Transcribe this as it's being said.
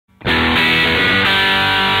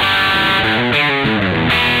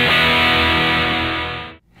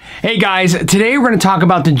Hey guys, today we're going to talk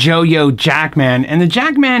about the Joyo JACKMAN, and the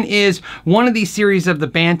JACKMAN is one of these series of the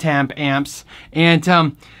BanTamp amps,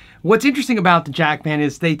 and what's interesting about the JACKMAN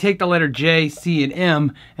is they take the letter J, C, and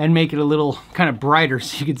M and make it a little kind of brighter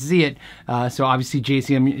so you can see it. So obviously J,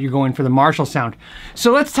 C, M, you're going for the Marshall sound.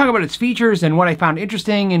 So let's talk about its features and what I found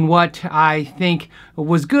interesting and what I think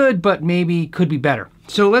was good but maybe could be better.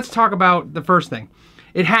 So let's talk about the first thing.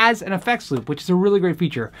 It has an effects loop, which is a really great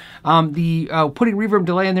feature. Putting reverb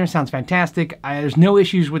delay in there sounds fantastic. There's no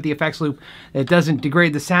issues with the effects loop. It doesn't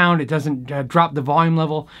degrade the sound. It doesn't drop the volume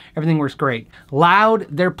level. Everything works great. Loud,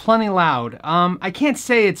 they're plenty loud. I can't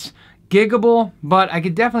say it's giggable, but I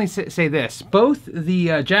could definitely say this. Both the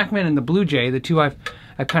JACKMAN and the Blue Jay, the two I've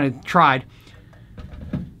kind of tried,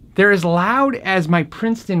 they're as loud as my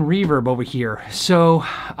Princeton reverb over here. So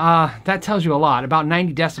that tells you a lot, about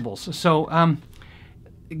 90 decibels. So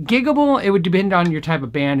giggable, it would depend on your type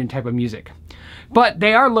of band and type of music. But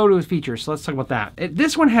they are loaded with features, so let's talk about that.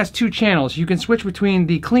 This one has two channels. You can switch between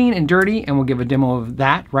the clean and dirty, and we'll give a demo of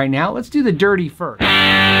that right now. Let's do the dirty first.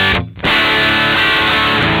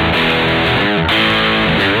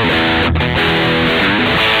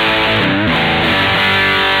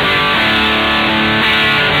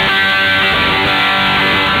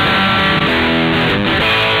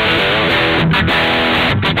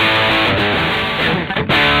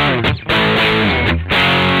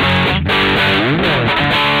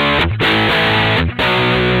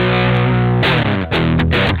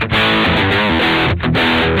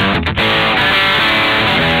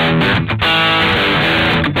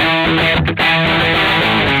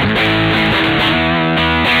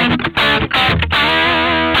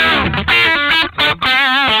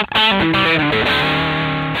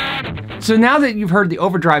 So now that you've heard the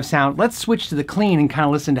overdrive sound, let's switch to the clean and kind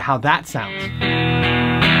of listen to how that sounds.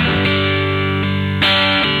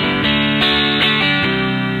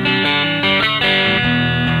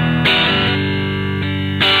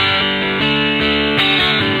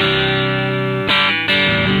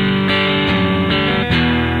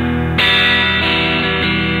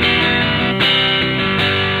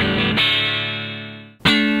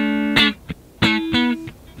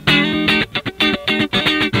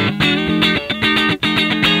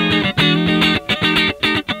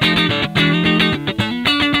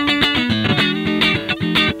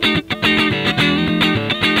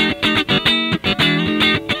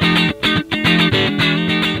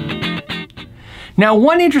 Now,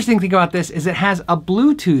 one interesting thing about this is it has a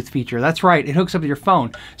Bluetooth feature. That's right, it hooks up to your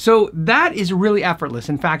phone. So that is really effortless.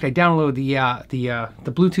 In fact, I downloaded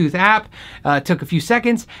the Bluetooth app. It took a few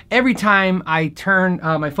seconds. Every time I turn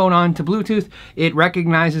my phone on to Bluetooth, it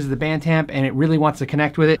recognizes the BanTamp and it really wants to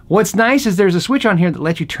connect with it. What's nice is there's a switch on here that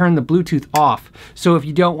lets you turn the Bluetooth off. So if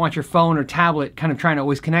you don't want your phone or tablet kind of trying to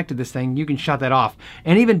always connect to this thing, you can shut that off.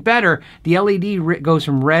 And even better, the LED goes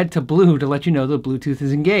from red to blue to let you know the Bluetooth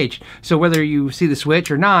is engaged. So whether you see the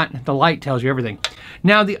switch or not, the light tells you everything.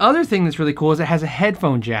 Now, the other thing that's really cool is it has a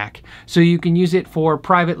headphone jack, so you can use it for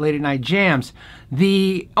private late at night jams.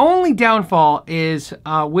 The only downfall is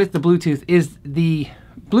with the Bluetooth is the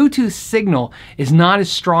Bluetooth signal is not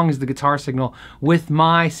as strong as the guitar signal with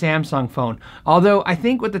my Samsung phone. Although I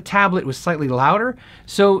think with the tablet it was slightly louder,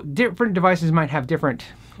 so different devices might have different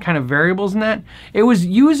kind of variables in that. It was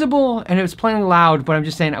usable and it was plenty loud, but I'm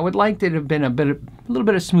just saying I would like it to have been a little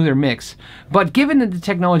bit of smoother mix. But given that the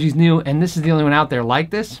technology is new and this is the only one out there like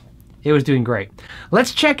this, it was doing great.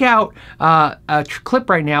 Let's check out a clip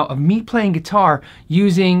right now of me playing guitar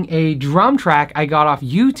using a drum track I got off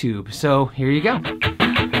YouTube. So here you go.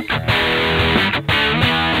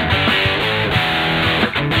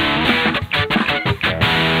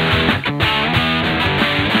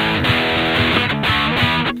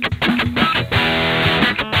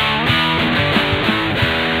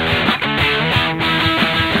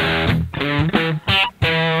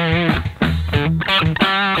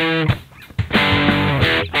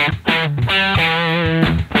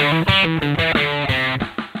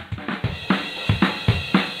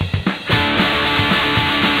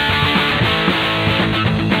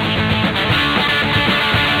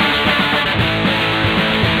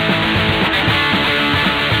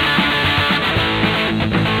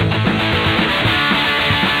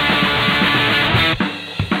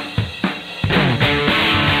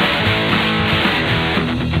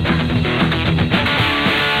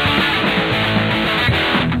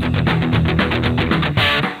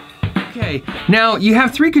 Now, you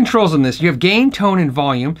have three controls on this. You have gain, tone, and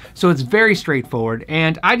volume, so it's very straightforward.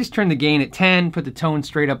 And I just turned the gain at 10, put the tone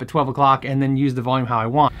straight up at 12 o'clock, and then use the volume how I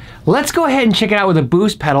want. Let's go ahead and check it out with a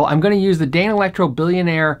boost pedal. I'm gonna use the Dane Electro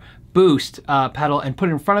Billionaire boost pedal and put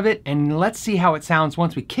it in front of it, and let's see how it sounds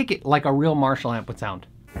once we kick it like a real Marshall amp would sound.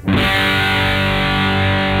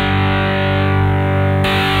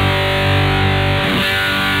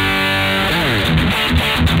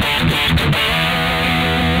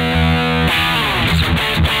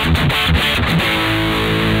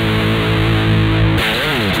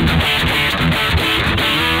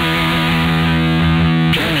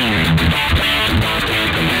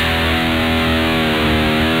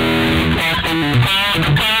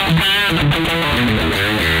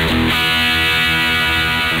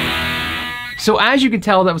 So as you can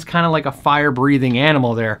tell, that was kind of like a fire-breathing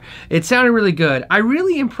animal there. It sounded really good. I'm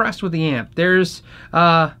really impressed with the amp. There's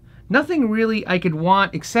nothing really I could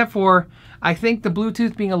want except for, I think the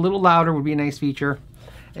Bluetooth being a little louder would be a nice feature.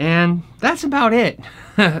 And that's about it.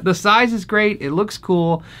 The size is great. It looks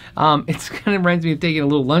cool. It's kind of reminds me of taking a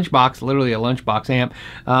little lunchbox, literally a lunchbox amp,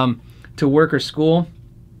 to work or school.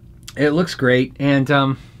 It looks great.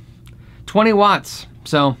 And 20 watts.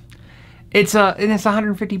 So and it's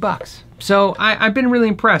 150 bucks. So I've been really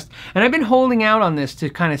impressed, and I've been holding out on this to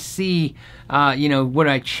kind of see, you know, would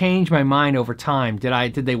I change my mind over time?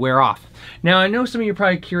 Did they wear off? Now I know some of you are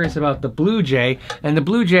probably curious about the Blue Jay, and the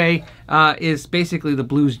Blue Jay is basically the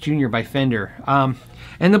Blues Junior by Fender.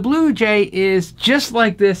 And the Blue Jay is just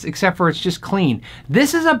like this, except for it's just clean.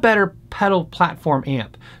 This is a better pedal platform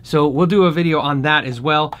amp. So we'll do a video on that as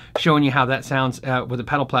well, showing you how that sounds with a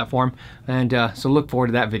pedal platform, and so look forward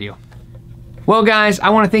to that video. Well guys, I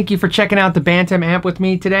want to thank you for checking out the BanTamp amp with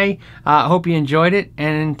me today. I hope you enjoyed it,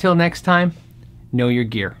 and until next time, know your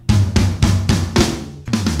gear.